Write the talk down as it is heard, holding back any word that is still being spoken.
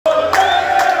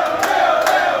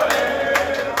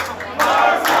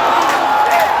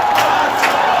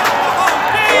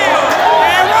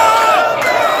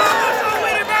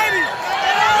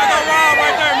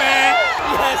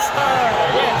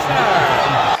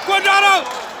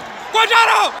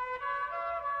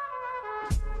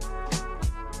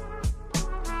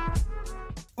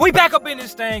We back up in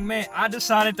this thing, man. I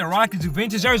decided to rock the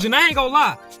Juventus jersey, and I ain't gonna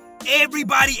lie.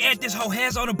 Everybody at this whole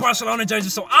has on a Barcelona jersey,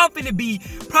 so I'm finna be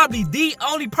probably the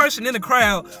only person in the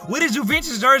crowd with a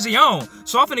Juventus jersey on.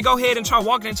 So I'm finna go ahead and try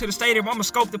walking into the stadium. I'm gonna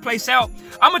scope the place out.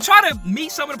 I'm gonna try to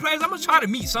meet some of the players. I'm gonna try to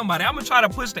meet somebody. I'm gonna try to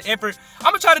push the effort.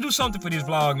 I'm gonna try to do something for this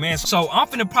vlog, man. So I'm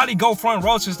finna probably go front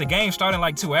row since the game started in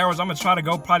like 2 hours. I'm gonna try to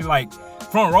go probably like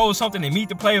front row or something and meet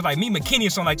the players, like meet McKinney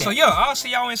or something like that. So yeah, I'll see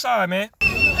y'all inside, man.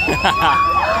 Look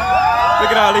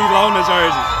at all these loaner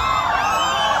jerseys.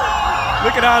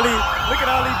 Look at all these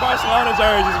Barcelona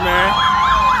jerseys, man.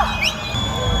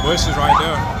 Bushes right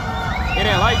there. It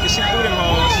ain't like you see through them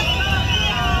hoes.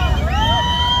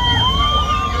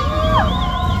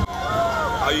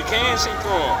 Oh, you can see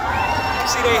through them. You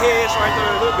see their heads right there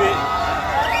a little bit.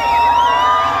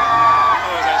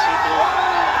 Oh, is that see through?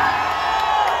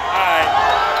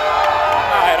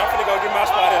 Alright, I'm finna go get my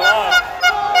spot in line.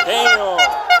 Damn.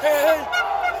 Hey.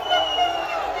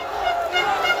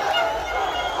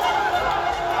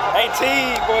 They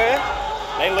team, boy.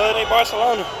 They love their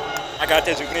Barcelona. I got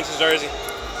that Juventus jersey.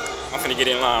 I'm finna get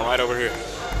in line right over here.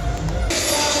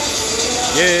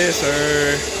 Yes,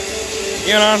 sir.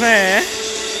 You know what I'm saying?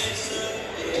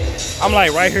 I'm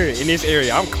like right here in this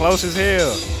area. I'm close as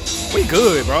hell. We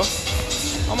good, bro.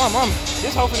 Oh, my mama.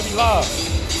 This hoe finna be live.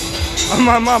 Oh,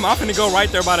 my mama. I'm finna go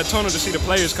right there by the tunnel to see the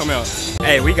players come out.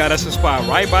 Hey, we got us a spot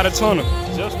right by the tunnel.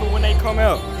 Just for when they come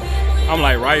out. I'm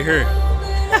like right here.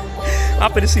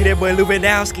 I'm finna see that boy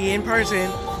Lewandowski in person.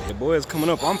 The boy is coming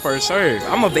up. I'm first serve.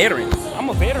 I'm a veteran. I'm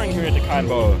a veteran here at the Cotton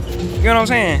Bowl. You know what I'm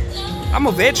saying? I'm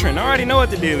a veteran. I already know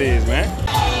what the deal is, man.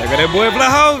 Look at that boy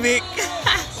Blahovic.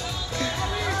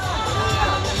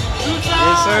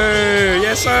 Yes, sir.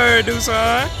 Yes, sir,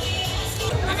 Dusan.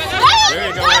 There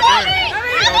you go, right there.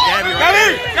 There you go, Gabby right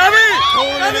there. Gabby! Cool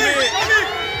in the mid.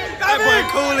 That boy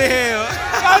cool as hell.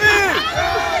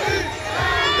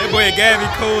 That boy Gabby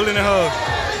cool in the hole.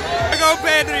 I go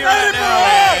Pedri right now,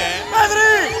 man.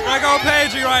 I go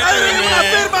Pedri right there,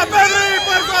 man.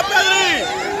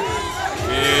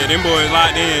 Yeah, them boys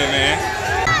locked in, man.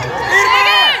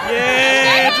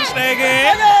 Yeah, just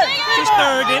again. Just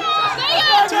Sturgeon.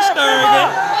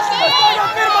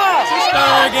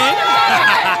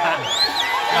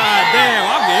 God damn,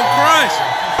 I'm getting crushed.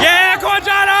 Yeah,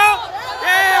 Quadrado.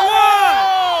 Yeah,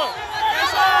 one. Yes,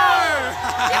 sir.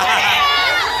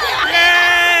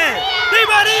 Yeah. Di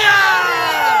Maria.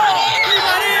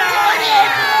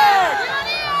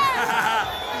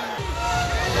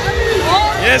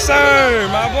 Yes, sir,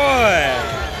 my boy.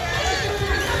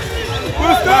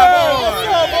 What's up,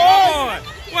 boy?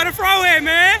 What a throw at,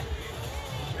 man.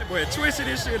 That boy twisted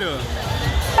this shit up.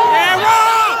 Yeah,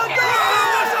 Rob!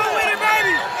 What's up with it,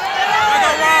 baby? There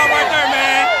go Rob right there,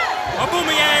 man. My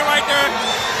boomerang right there.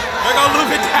 There go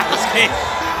Lewandowski.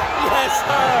 Yes,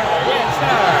 sir. Yes,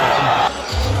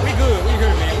 sir. We good. We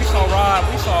here, man. We saw Rob.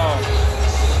 We saw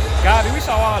Gabi. We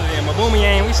saw all of them. My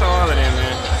boomerang. We saw all of them,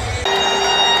 man.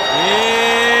 Yeah.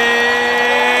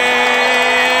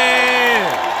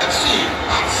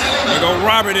 There go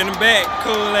Robert in the back.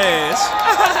 Cool ass.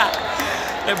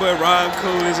 That boy Rob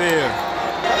cool as hell.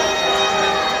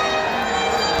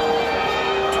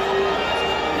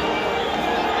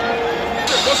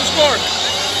 What's the score?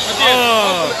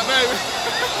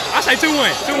 I say 2-1.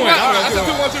 2-1. I said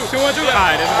 2-1 too. 2-1 too?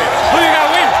 Alright, that's it. Who you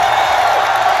got winning?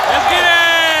 Let's get it!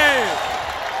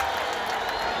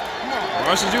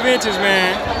 Versus Juventus,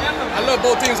 man. I love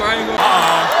both teams, so I ain't gonna.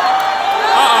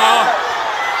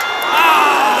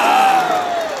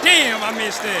 Damn, I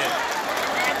missed that.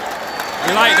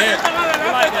 We like that. We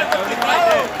like that, though. We like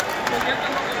that.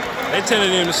 They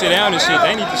telling them to sit down and shit.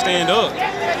 They need to stand up.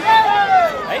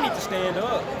 They need to stand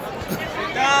up.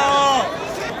 No.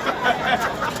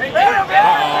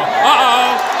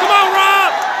 Come on,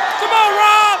 Rob. Come on,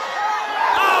 Rob.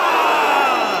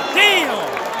 Damn.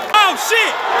 Oh,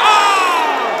 shit.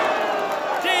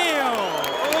 Damn.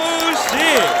 Oh,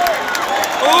 shit.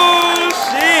 Oh,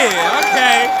 shit.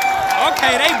 Okay.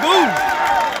 Okay, they booed.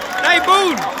 They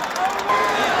booed.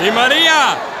 Di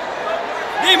Maria.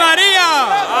 Di Maria.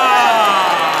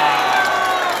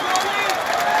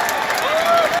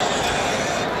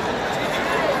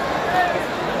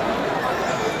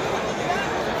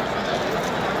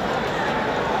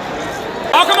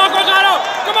 Oh, come on, Quadrado!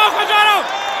 Come on, Quadrado!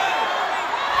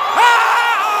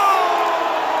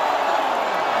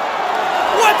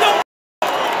 What the f?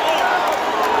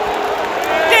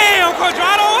 Damn,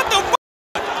 Quadrado, what the f?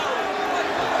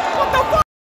 What the f?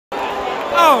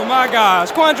 Oh my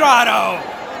gosh, Quadrado!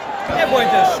 That boy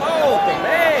just sold the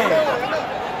bag.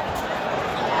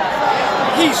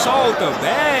 He sold the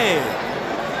bag.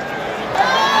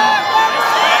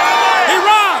 He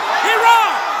robbed!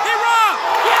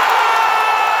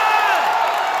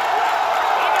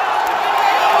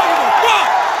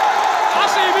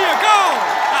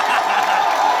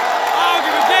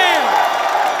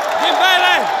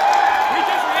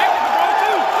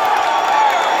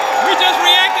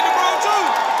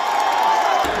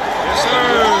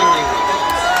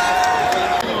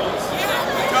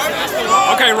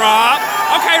 Okay, Rob.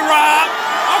 Okay, Rob.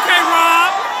 Okay,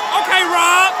 Rob. Okay,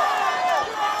 Rob.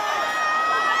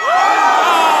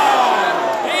 Oh,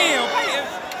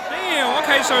 damn.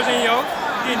 Okay, Serginho.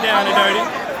 Getting down and dirty.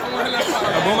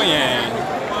 A boomerang.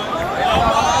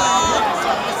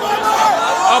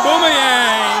 A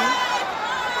boomerang.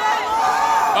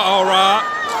 Uh-oh, Rob.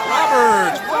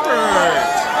 Robert.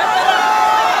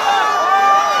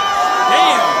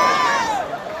 Damn.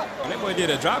 That boy did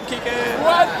a drop kick ass.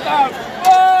 What the fuck?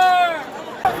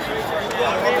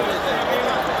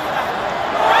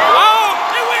 Oh,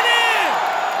 it went in.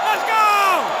 Let's go.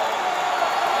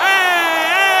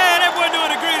 Hey, that boy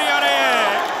doing the gritty on their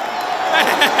ass.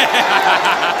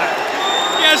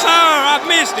 Yes, sir. I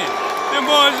missed it. Them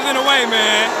boys is in the way,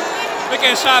 man. Look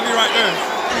at Shabby right there.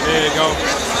 There you go.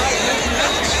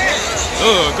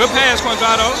 Good pass,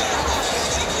 Quadrado.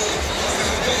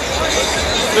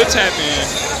 Good tap in.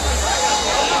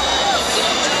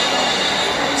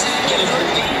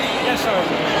 Yes, sir.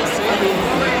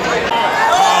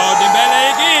 Oh, Dembele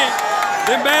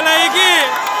again.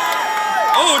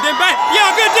 Oh, Dembele. Yo,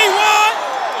 good D1.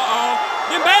 Uh-oh.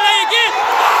 Dembele again.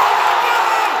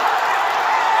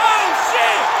 Oh,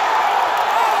 shit.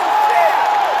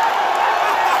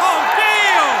 Oh,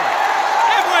 damn.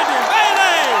 That boy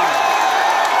Dembele.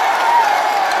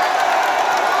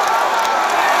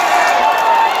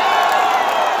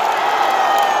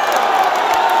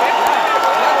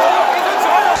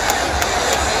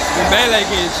 Dembele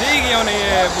getting jiggy on the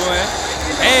air, boy.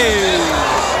 Hey.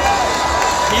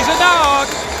 He's a dog.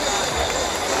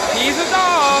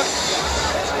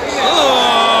 Oh.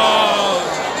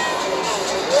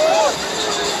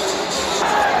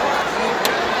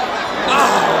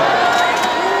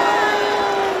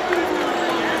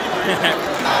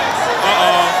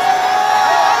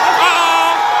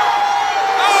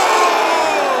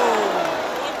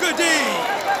 Good D.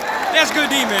 That's good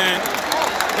D, man.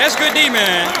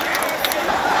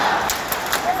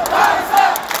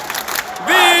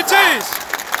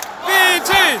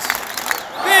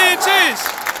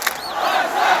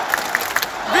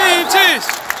 Vintage.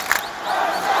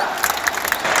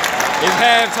 It's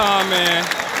halftime, man.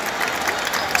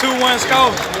 2-1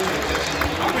 score.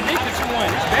 I predicted 2-1.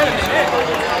 It's better than that.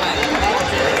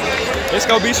 It's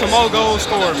gonna be some more goals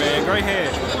scored, man. Great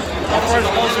head. My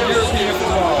first most of European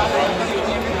football.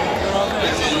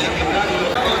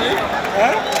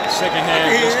 Second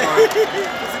half.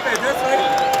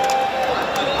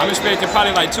 I'm expecting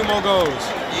probably like 2 more goals.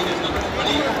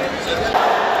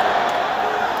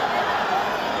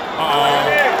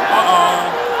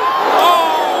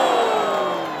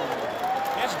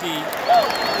 That's D.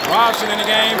 Robson in the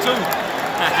game too.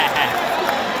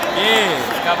 Yeah.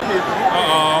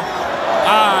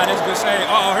 That's a good save.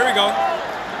 Here we go.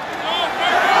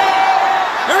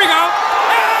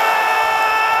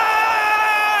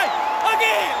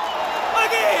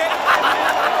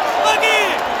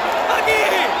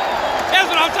 Again. That's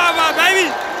what I'm talking about, baby.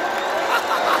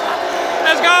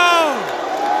 Let's go.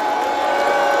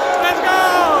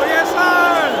 Yes,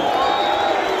 sir.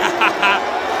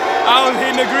 I was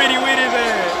hitting the gritty with his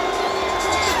ass.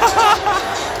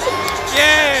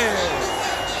 Yeah.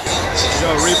 Yo,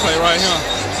 replay right here.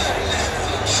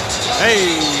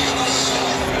 Hey.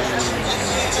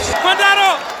 Quadrado.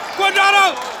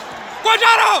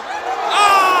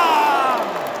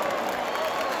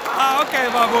 Okay,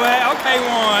 my boy. Okay,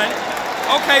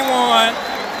 one.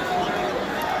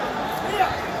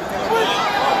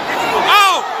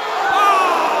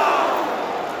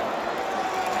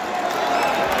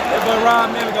 But Rob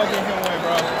never gonna get him one,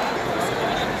 bro.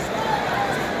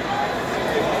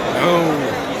 No.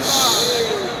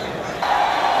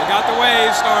 They got the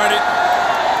wave started.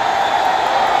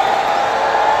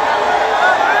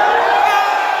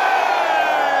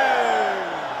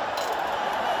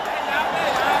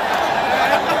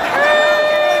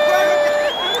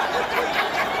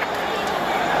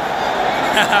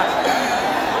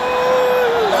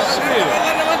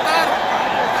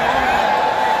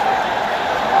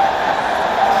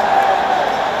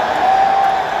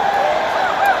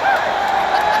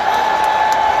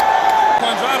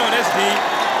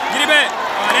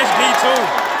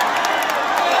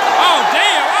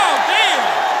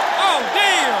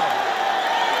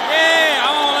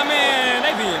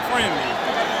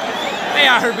 They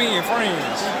out here being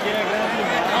friends.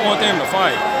 I want them to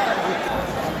fight.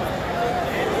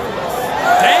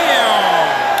 Damn.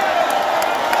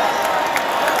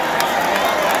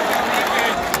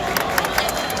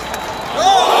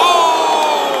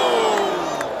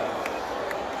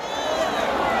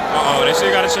 Uh-oh, they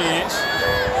still got a chance.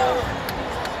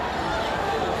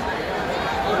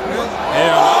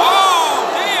 Hell no. Oh,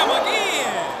 damn, again.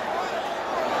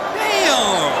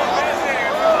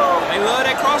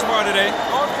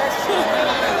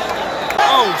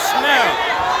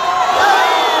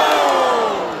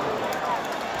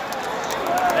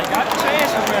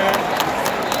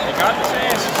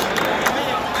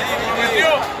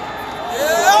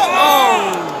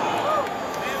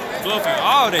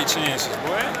 all their chances,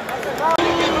 boy.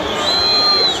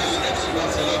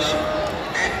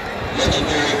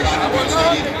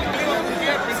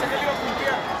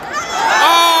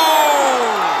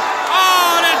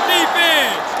 Oh, that's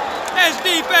defense. That's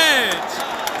defense.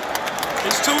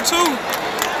 It's 2-2.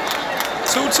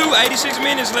 2-2, 86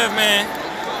 minutes left, man.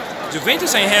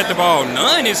 Juventus ain't had the ball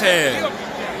none this half.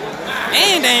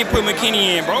 And they ain't put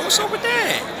McKinney in, bro. What's up with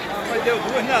that?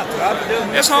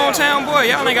 That's hometown boy.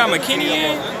 Y'all ain't got McKinney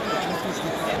in.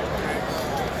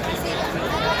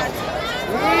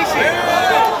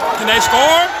 Can they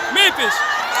score? Memphis.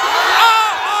 Oh!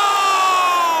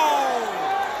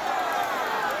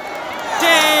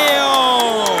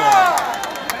 Damn.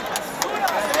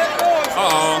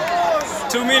 Uh-oh.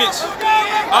 2 minutes.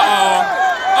 Uh-oh.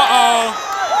 Uh-oh.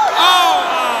 Oh!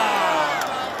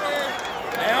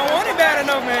 They don't want it bad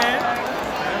enough, man.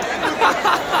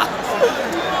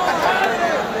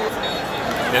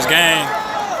 This game.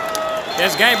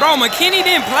 This game. Bro, McKinney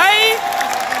didn't play?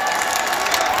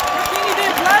 McKinney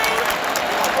didn't play?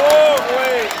 Oh,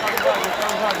 wait.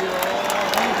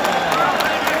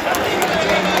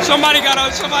 Somebody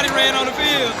ran on the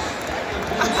field.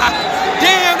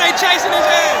 Damn, they chasing his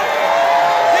ass.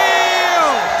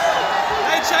 Damn.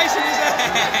 They chasing his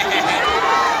ass.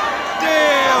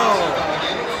 Damn.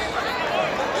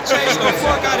 Chasing the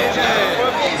fuck out of his ass.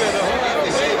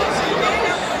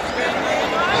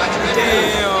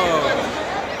 Damn.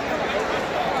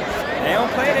 They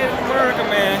don't play that in America,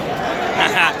 man.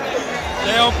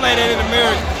 They don't play that in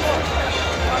America.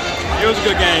 It was a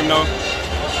good game, though.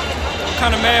 I'm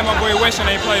kind of mad my boy Weston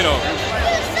ain't play, though.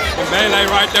 But Bailey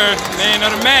right there, man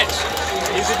of the match.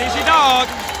 He's a dizzy dog.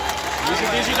 He's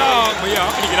a dizzy dog. But yeah,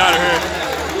 I'm finna get out of here.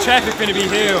 Traffic finna be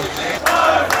hell.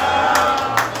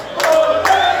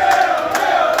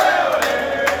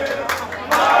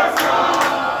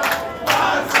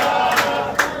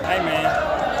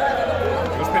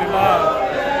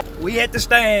 We at the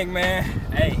Stang, man.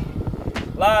 Hey,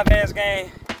 live ass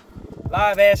game,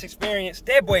 live ass experience.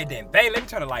 That boy Dembele. Let me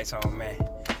turn the lights on, man.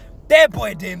 That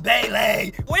boy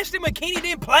Dembele. Weston McKinney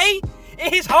didn't play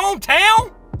in his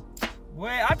hometown.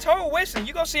 Well, I told Weston,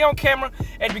 you gonna see on camera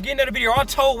at the beginning of the video. I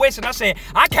told Weston, I said,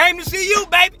 I came to see you,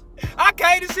 baby. I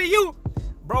came to see you.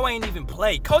 Bro ain't even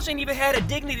played. Coach ain't even had the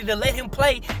dignity to let him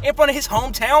play in front of his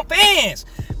hometown fans.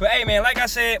 But hey, man, like I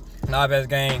said, live ass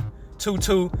game.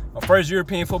 2-2, my first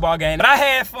European football game. But I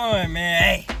had fun, man.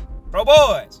 Hey, bro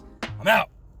boys, I'm out.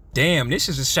 Damn, this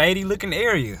is a shady looking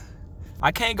area.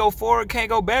 I can't go forward, can't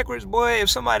go backwards, boy.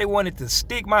 If somebody wanted to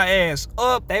stick my ass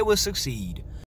up, they would succeed.